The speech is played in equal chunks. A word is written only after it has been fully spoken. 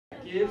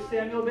Give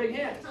Samuel a big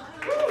hand.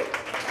 Woo!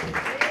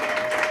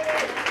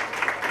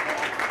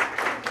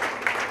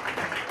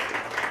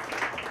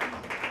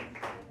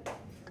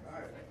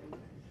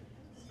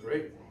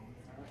 Great.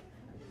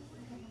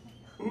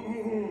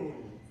 Woo,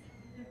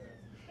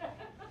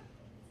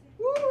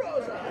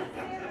 Rosa!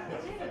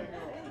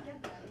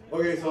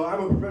 Okay, so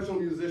I'm a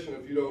professional musician,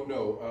 if you don't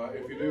know.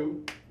 If you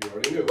do, you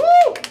already knew.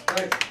 Woo!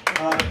 Thanks.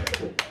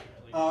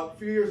 A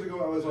few years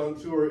ago, I was on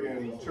tour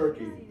in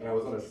Turkey, and I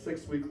was on a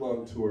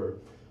 6-week-long tour.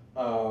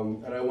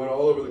 And I went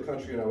all over the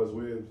country, and I was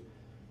with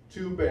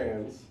 2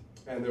 bands,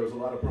 and there was a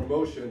lot of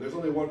promotion. There's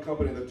only one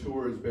company that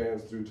tours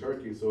bands through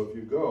Turkey, so if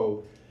you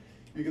go,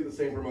 you get the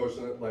same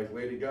promotion that like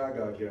Lady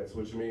Gaga gets,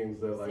 which means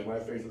that like my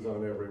face is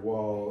on every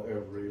wall,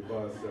 every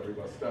bus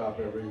stop,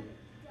 every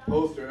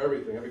poster,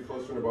 everything, every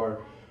poster in a bar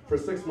for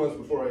 6 months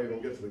before I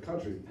even get to the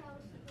country.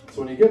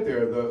 So when you get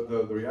there,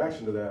 the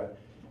reaction to that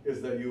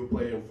is that you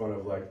play in front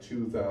of like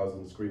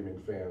 2,000 screaming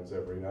fans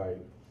every night.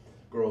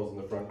 Girls in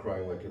the front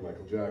crying like you're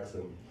Michael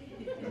Jackson.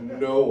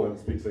 No one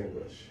speaks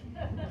English.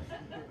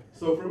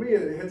 So for me,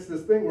 it hits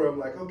this thing where I'm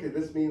like, okay,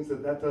 this means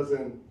that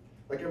doesn't,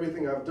 like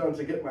everything I've done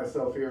to get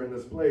myself here in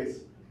this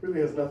place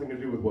really has nothing to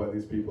do with why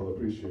these people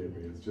appreciate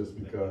me. It's just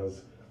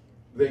because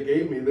they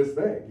gave me this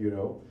thing, you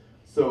know?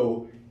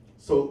 So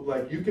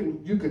like you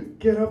could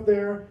get up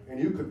there and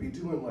you could be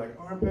doing like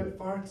armpit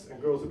farts and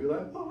girls would be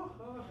like, ah.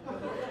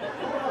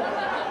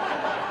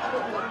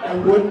 It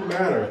wouldn't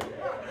matter.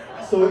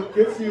 So it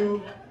gets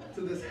you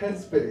to this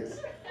headspace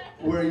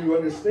where you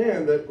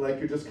understand that like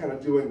you're just kind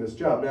of doing this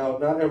job. Now,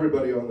 not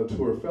everybody on the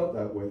tour felt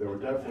that way. There were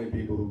definitely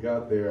people who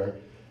got there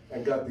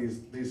and got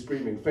these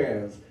screaming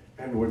fans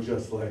and were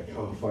just like,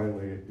 oh,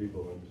 finally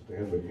people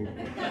understand me.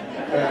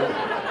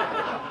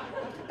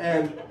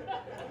 and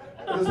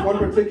this one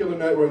particular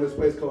night we're in this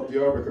place called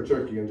Diyarbakir,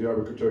 Turkey, and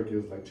Diyarbakir, Turkey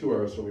is like 2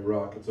 hours from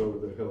Iraq. It's over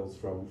the hills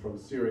from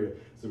Syria.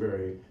 It's a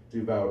very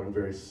devout and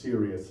very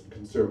serious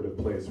conservative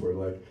place where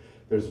like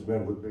there's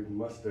men with big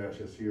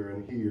mustaches here,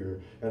 and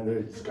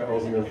the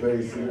scowls in their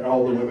face, and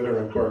all the women are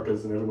in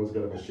burqas, and everyone's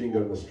got a machine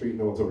gun in the street.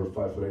 No one's over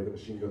 5'8". The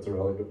machine guns are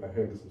all in my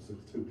head because I'm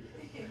 6'2".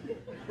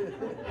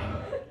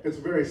 It's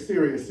a very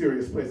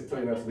serious place to tell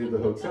you not to leave the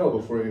hotel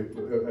before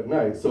you at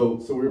night. So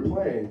we were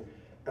playing,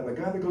 and the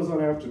guy that goes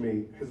on after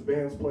me, his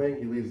band's playing.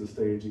 He leaves the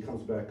stage. He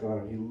comes back on,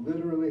 and he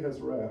literally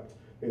has wrapped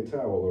a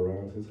towel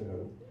around his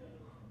head.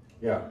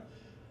 Yeah,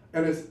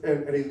 and he's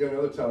got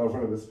another towel in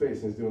front of his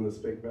face, and he's doing this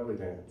fake belly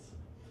dance.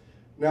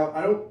 Now,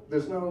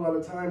 there's not a lot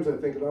of times, I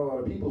think, not a lot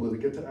of people that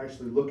get to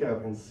actually look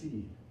out and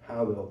see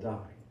how they'll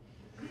die.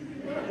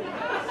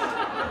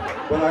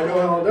 But I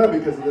know how I'll die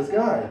because of this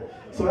guy.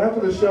 So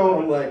after the show,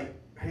 I'm like,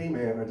 hey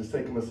man, I just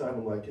take him aside,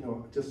 I'm like, you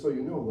know, just so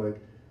you know,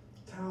 like,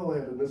 towel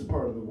head in this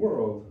part of the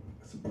world,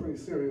 it's a pretty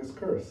serious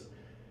curse.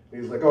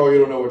 And he's like, oh, you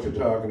don't know what you're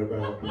talking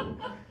about.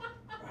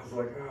 I was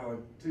like, oh, I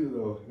do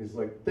though. And he's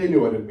like, they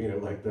knew I didn't mean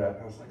it like that.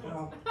 I was like,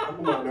 well, I'm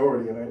a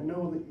minority and I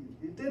know that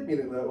you did mean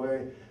it that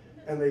way.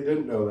 And they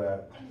didn't know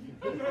that.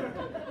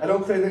 I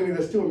don't say any of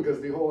this to him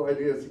because the whole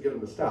idea is to get him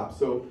to stop.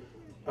 So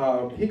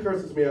he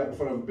curses me out in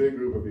front of a big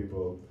group of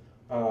people.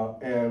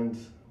 And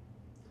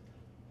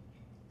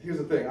here's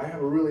the thing, I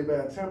have a really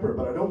bad temper,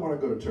 but I don't want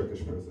to go to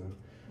Turkish prison.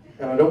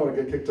 And I don't want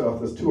to get kicked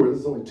off this tour. This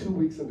is only 2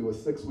 weeks into a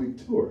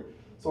 6-week tour.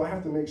 So I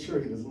have to make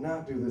sure he does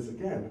not do this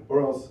again,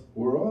 or else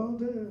we're all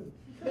dead.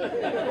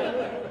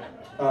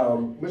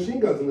 Machine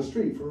guns in the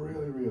street, for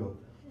really real.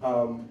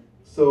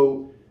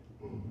 So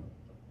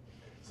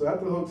at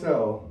the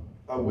hotel,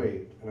 I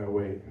wait, and I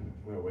wait,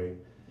 and I wait.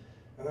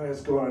 And then I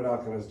just go and I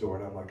knock on his door,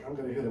 and I'm like, I'm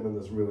gonna hit him in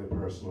this really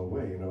personal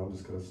way, you know, I'm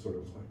just gonna sort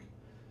of like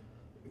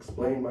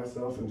explain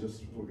myself and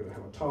we're gonna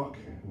have a talk,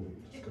 and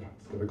it's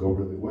gonna go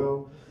really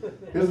well.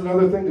 Here's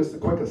another thing, just a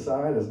quick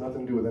aside, has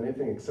nothing to do with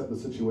anything except the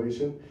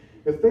situation.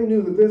 If they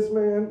knew that this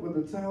man with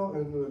the towel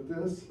and with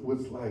this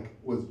was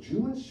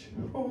Jewish,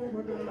 oh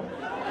my God.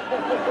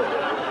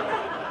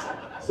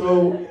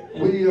 So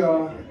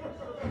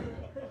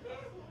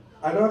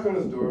I knock on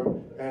his door,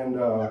 and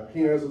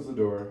he answers the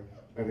door,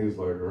 and he's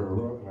like,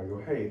 and I go,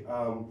 hey,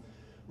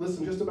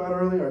 listen, just about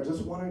earlier, I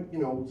just want to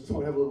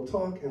have a little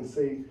talk and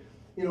say,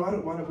 you know, I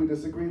don't mind if we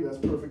disagree, that's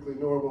perfectly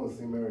normal, it's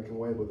the American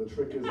way, but the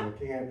trick is I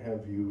can't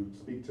have you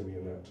speak to me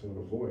in that tone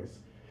of voice.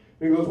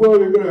 And he goes, well,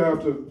 you're gonna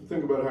have to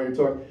think about how you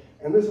talk.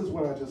 And this is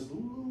when I just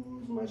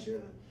lose my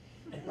shit.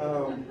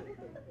 And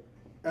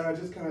I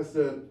just kind of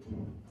said,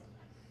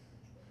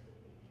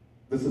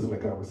 this isn't a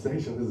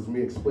conversation, this is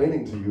me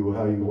explaining to you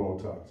how you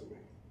won't talk to me.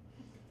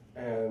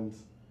 And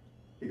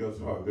he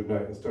goes, oh, good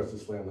night, and starts to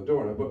slam the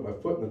door. And I put my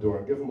foot in the door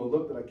and give him a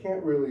look that I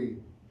can't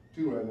really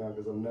do right now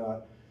because I'm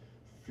not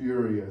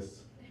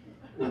furious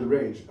with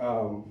rage.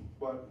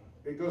 But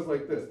it goes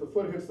like this. The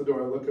foot hits the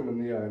door, I look him in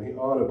the eye, and he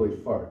audibly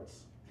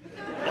farts.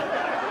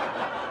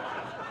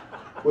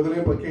 With an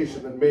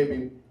implication that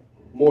maybe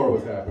more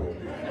was happening.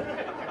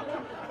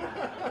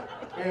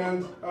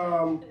 And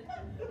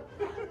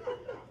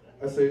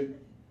I say,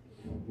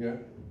 yeah,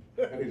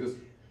 and he just,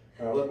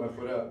 I let my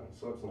foot out,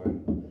 so I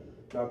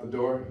knock the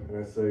door, and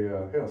I say,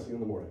 hey, I'll see you in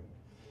the morning.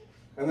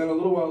 And then a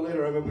little while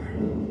later, I'm in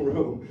my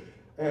room,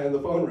 And the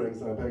phone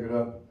rings, and I pick it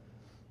up.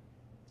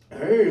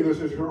 Hey, this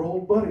is your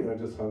old buddy. And I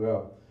just hung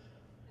up.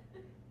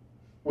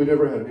 We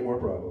never had any more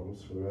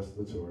problems for the rest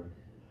of the tour.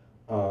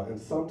 And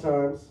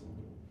sometimes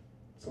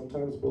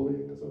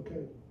bullying is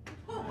okay.